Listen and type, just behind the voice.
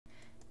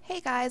Hey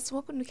guys,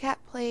 welcome to Cat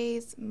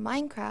Plays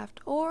Minecraft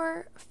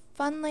or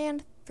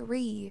Funland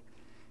 3.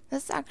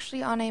 This is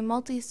actually on a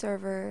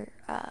multi-server.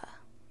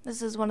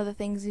 This is one of the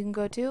things you can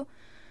go to,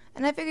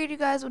 and I figured you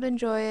guys would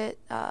enjoy it.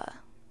 I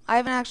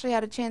haven't actually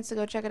had a chance to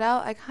go check it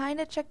out. I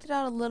kind of checked it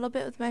out a little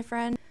bit with my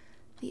friend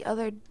the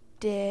other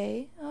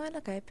day. Oh,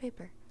 look, I have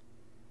paper.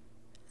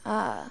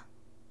 So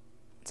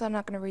I'm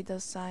not going to read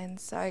those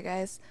signs. Sorry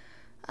guys.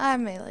 I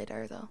may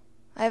later though.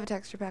 I have a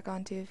texture pack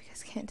on too, if you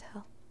guys can't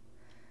tell.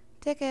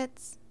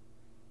 Tickets.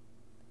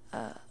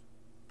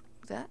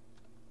 That?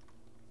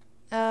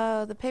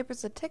 The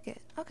paper's a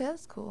ticket. Okay,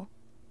 that's cool.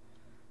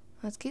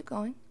 Let's keep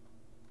going.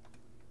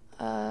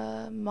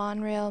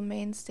 Monorail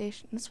main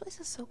station. This place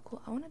is so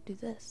cool. I want to do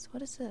this.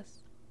 What is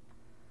this?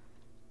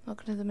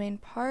 Welcome to the main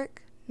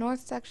park. North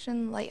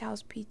section,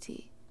 Lighthouse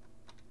PT.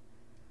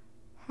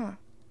 Huh.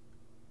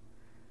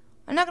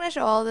 I'm not going to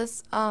show all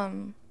this,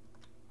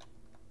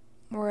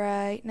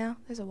 right now.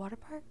 There's a water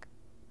park?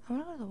 I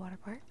want to go to the water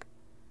park.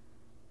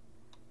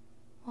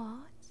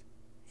 What?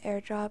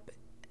 Airdrop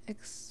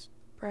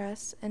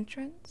express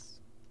entrance.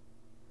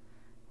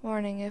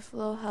 Warning, if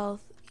low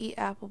health, eat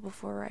apple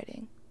before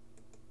riding.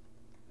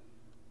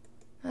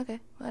 Okay,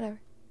 whatever.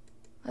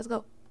 Let's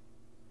go.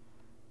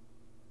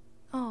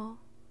 Oh.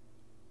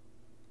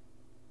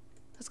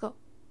 Let's go.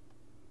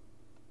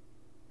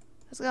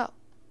 Let's go.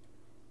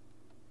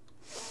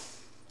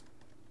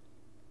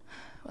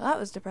 Well, that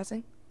was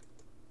depressing.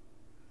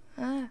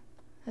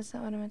 That's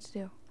not what I meant to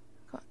do.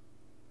 Go on.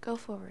 Go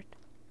forward.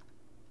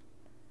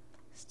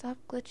 Stop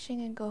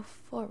glitching and go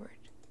forward.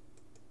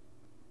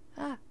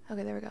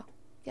 Okay, there we go.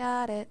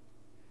 Got it.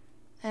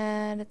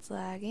 And it's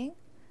lagging.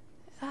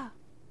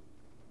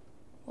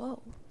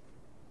 Whoa.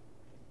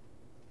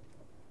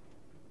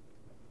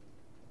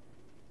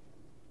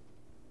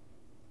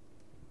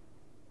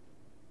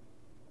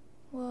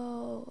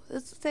 Whoa,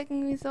 this is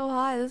taking me so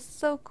high. This is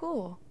so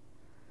cool.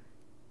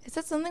 It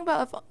said something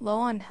about if low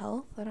on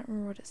health. I don't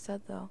remember what it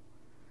said though.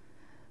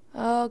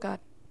 Oh god.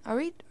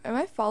 Am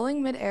I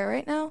falling mid-air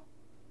right now?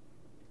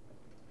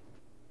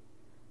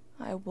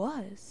 I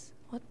was.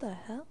 What the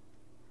hell?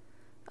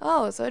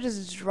 Oh, so it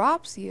just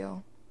drops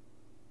you.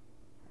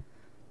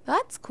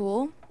 That's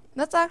cool.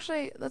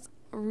 That's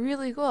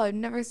really cool. I've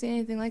never seen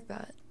anything like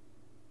that.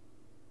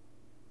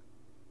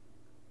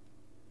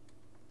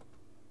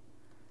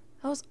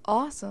 That was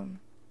awesome.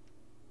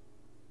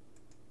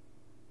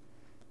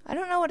 I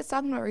don't know what it's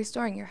talking about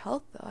restoring your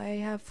health though. I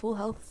have full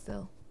health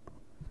still.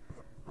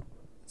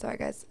 Sorry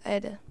guys, I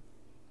had to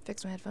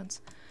fix my headphones.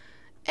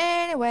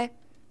 Anyway,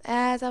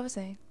 as I was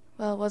saying.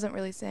 Well, it wasn't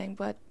really saying,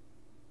 but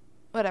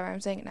whatever, I'm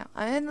saying it now.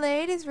 I'm in the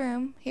ladies'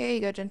 room. Here you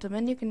go,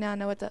 gentlemen. You can now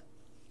know what the...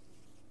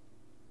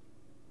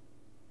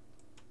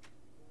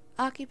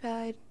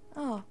 Occupied.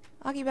 Oh,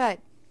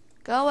 occupied.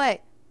 Go away.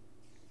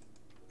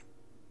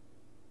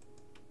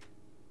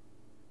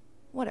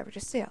 Whatever,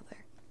 just stay out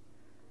there.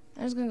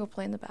 I'm just gonna go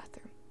play in the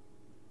bathroom.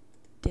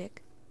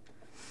 Dick.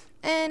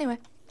 Anyway,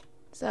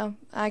 so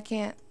I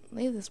can't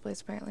leave this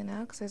place apparently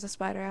now because there's a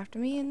spider after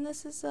me, and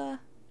this is,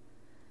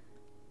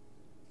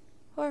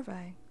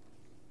 horrifying.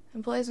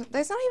 Employees,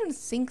 there's not even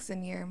sinks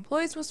in here.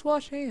 Employees must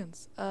wash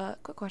hands.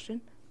 Quick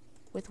question.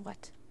 With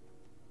what?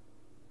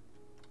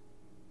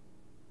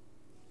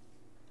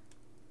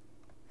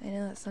 I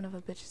know that son of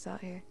a bitch is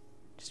out here.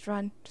 Just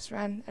run. Just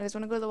run. I just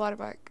want to go to the water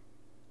park.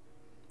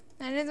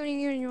 I just want to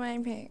go to the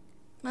water park.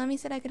 Mommy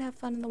said I could have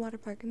fun in the water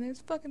park, and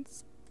there's fucking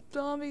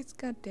zombies.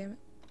 God damn it.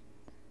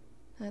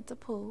 That's a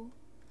pool.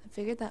 I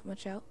figured that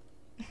much out.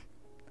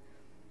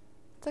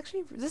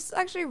 This is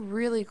actually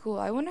really cool.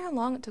 I wonder how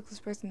long it took this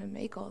person to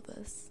make all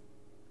this.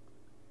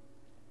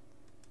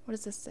 What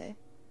does this say?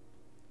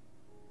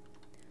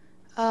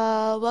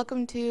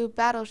 Welcome to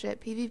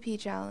Battleship PvP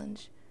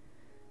Challenge.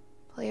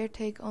 Player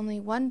take only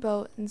one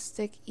boat and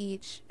stick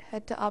each.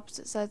 Head to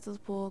opposite sides of the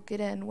pool. Get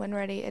in. When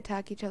ready,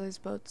 attack each other's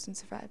boats and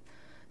survive.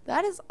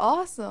 That is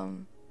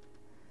awesome.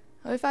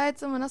 Oh, if I had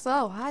someone else.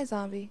 Oh, hi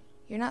zombie.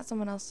 You're not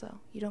someone else though.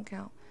 You don't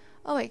count.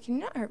 Oh wait, can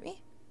you not hurt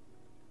me?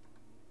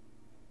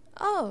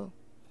 Oh.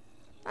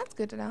 That's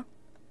good to know.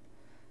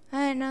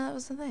 I didn't know that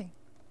was the thing.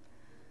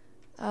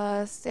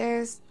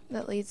 Stairs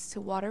that leads to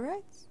water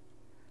rides?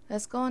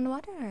 Let's go on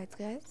water rides,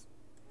 guys.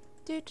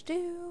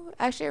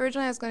 Actually,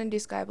 originally I was going to do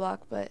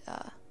Skyblock, but,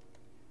 I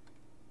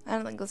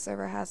don't think the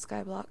server has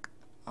Skyblock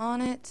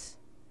on it.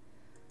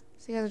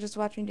 So you guys are just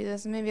watching me do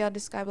this, and maybe I'll do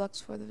Skyblocks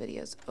before the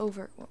video's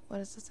over. What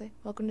does this say?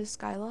 Welcome to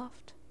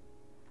Skyloft.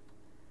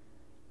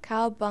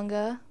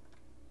 Cowabunga.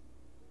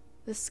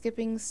 The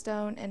Skipping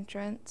Stone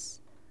entrance.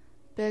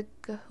 Big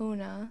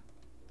Kahuna.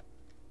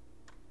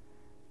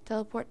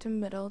 Teleport to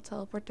middle,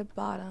 teleport to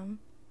bottom.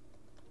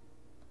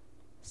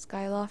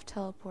 Skyloft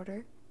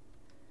teleporter.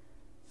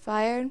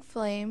 Fire and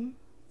flame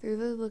through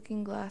the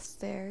looking glass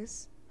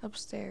stairs.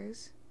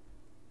 Upstairs.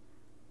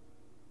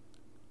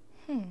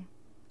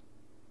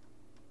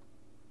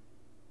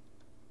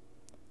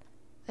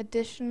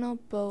 Additional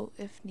boat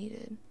if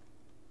needed.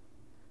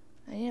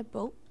 I need a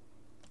boat?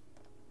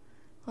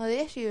 Well,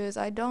 the issue is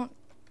I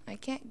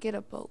can't get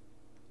a boat.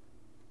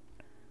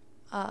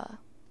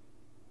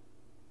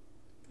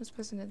 This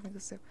person didn't think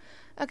this through.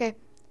 Okay,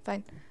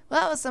 fine.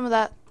 Well, that was some of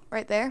that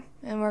right there.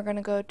 And we're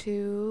gonna go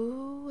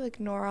to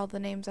ignore all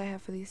the names I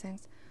have for these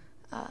things.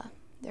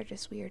 They're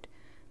just weird.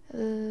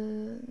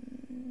 I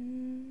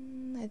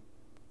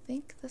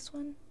think this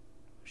one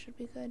should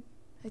be good.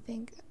 I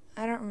think.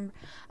 I don't remember.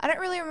 I don't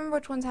really remember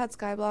which ones had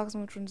skyblocks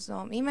and which ones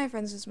don't. Me and my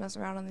friends just mess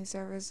around on these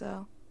servers,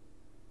 so.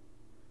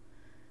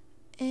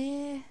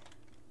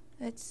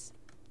 It's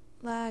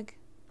lag.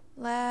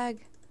 Lag.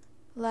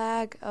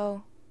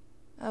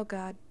 Oh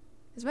god.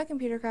 Is my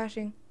computer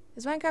crashing?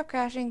 Is Minecraft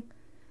crashing?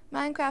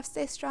 Minecraft,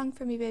 stay strong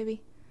for me,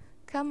 baby.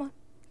 Come on.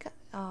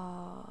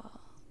 Oh,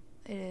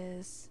 it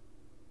is.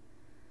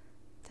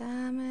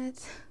 Damn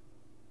it.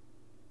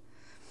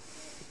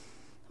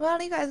 Well,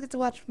 you guys get to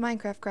watch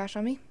Minecraft crash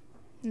on me.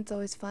 It's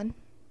always fun.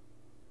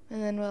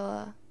 And then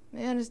we'll,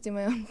 maybe I'll just do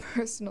my own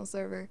personal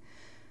server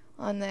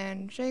on there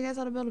and show you guys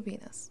how to build a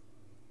penis.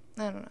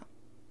 I don't know.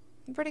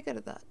 I'm pretty good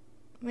at that.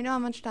 We know how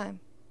much time.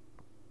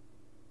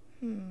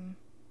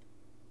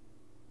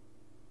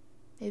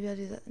 Maybe I'll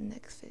do that in the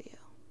next video.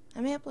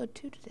 I may upload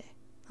 2 today.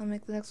 I'll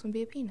make the next one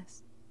be a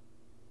penis.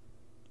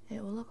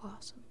 It will look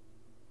awesome.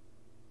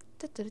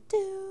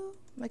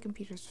 My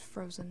computer's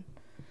frozen.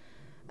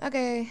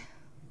 Okay.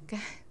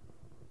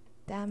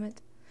 Damn it.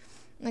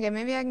 Okay,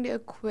 maybe I can do a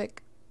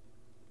quick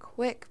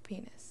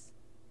penis.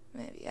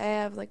 Maybe. I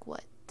have like,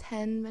 what,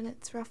 10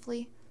 minutes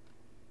roughly?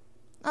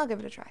 I'll give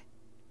it a try.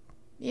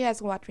 You guys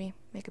can watch me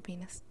make a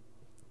penis.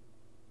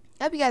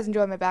 I hope you guys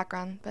enjoy my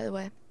background, by the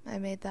way. I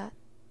made that.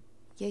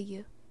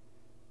 Yeah.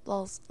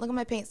 Lols. Look at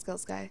my paint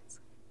skills, guys.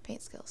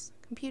 Paint skills.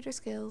 Computer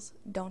skills.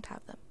 Don't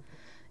have them.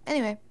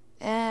 Anyway,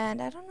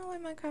 and I don't know why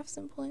Minecraft's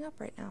not pulling up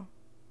right now.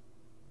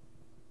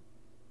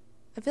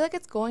 I feel like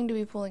it's going to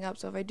be pulling up,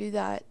 so if I do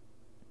that...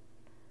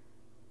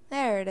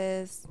 There it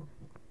is.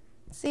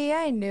 See,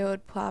 I knew it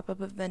would pop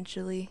up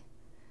eventually.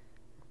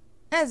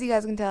 As you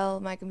guys can tell,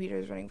 my computer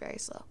is running very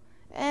slow.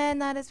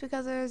 And that is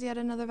because there's yet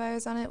another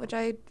virus on it, which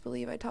I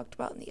believe I talked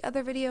about in the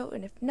other video.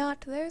 And if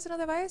not, there's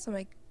another virus on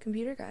my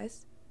computer,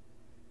 guys.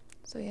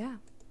 So yeah.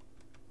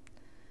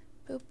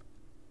 Boop.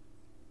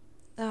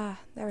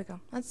 There we go.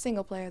 Let's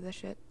single player this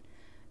shit.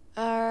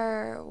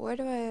 Where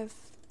do I have...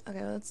 Okay,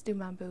 well, let's do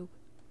my boob.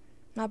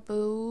 My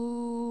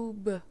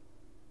boob.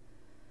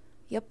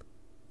 Yep.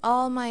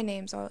 All my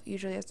names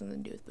usually have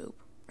something to do with boob.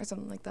 Or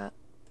something like that.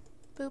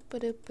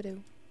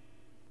 Boop-a-doop-a-doo.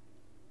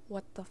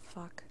 What the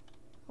fuck?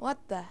 What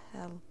the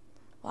hell?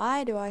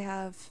 Why do I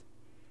have...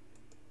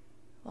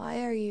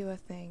 Why are you a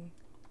thing?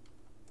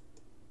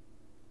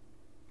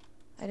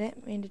 I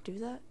didn't mean to do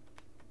that.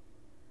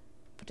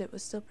 But it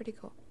was still pretty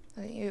cool.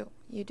 Okay,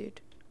 you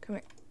dude. Come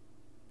here.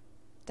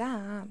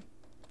 Damn.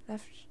 I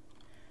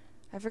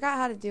forgot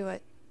how to do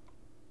it.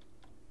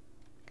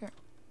 Come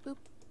here. Boop.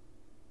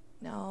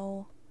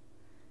 No.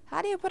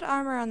 How do you put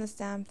armor on this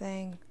damn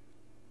thing?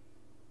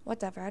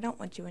 Whatever, I don't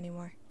want you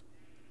anymore.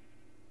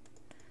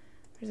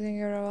 We're just gonna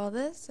get rid of all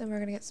this, and we're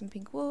gonna get some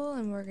pink wool,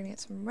 and we're gonna get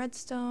some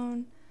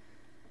redstone.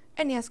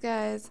 And yes,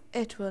 guys,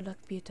 it will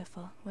look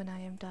beautiful when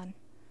I am done.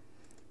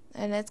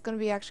 And it's gonna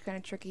be actually kind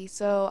of tricky,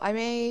 so I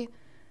may...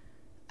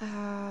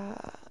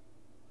 I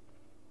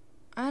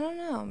don't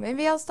know.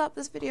 Maybe I'll stop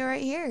this video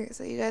right here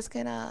so you guys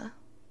can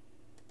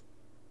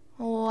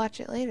watch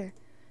it later.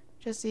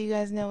 Just so you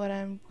guys know what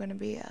I'm gonna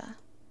be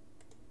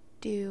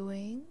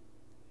doing.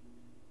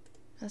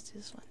 Let's do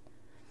this one.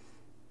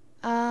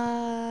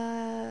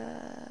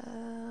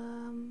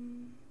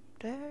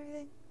 Do I have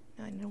everything?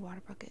 No, I need a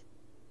water bucket.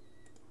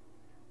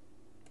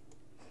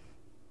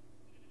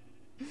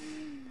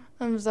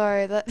 I'm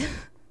sorry that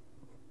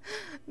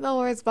the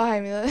words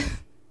behind me.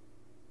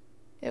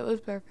 It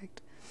was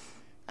perfect.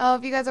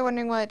 If you guys are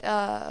wondering what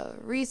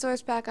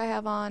resource pack I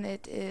have on,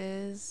 it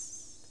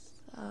is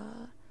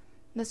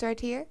this right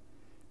here.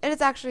 It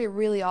is actually a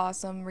really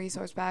awesome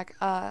resource pack.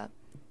 I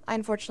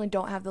unfortunately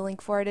don't have the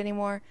link for it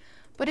anymore.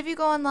 But if you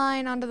go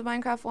online onto the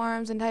Minecraft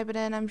forums and type it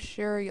in, I'm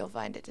sure you'll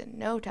find it in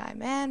no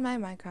time. And my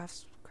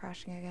Minecraft's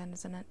crashing again,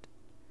 isn't it?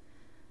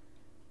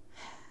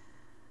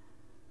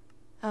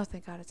 Oh,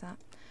 thank God it's not.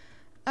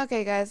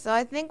 Okay, guys, so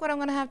I think what I'm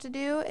going to have to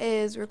do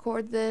is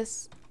record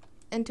this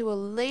into a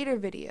later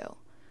video.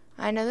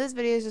 I know this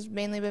video has just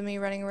mainly been me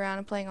running around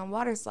and playing on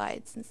water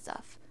slides and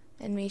stuff,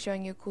 and me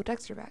showing you a cool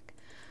texture pack.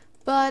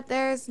 But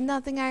there's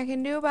nothing I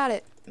can do about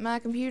it. My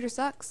computer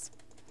sucks.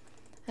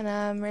 And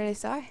I'm really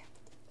sorry.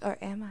 Or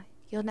am I?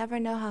 You'll never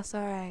know how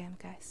sorry I am,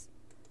 guys.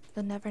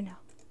 You'll never know.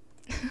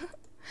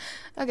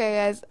 Okay,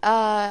 guys,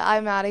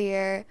 I'm out of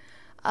here.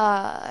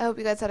 I hope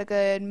you guys had a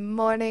good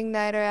morning,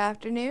 night, or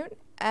afternoon.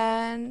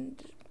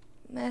 And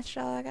that's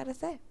all I gotta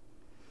say.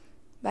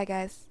 Bye,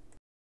 guys.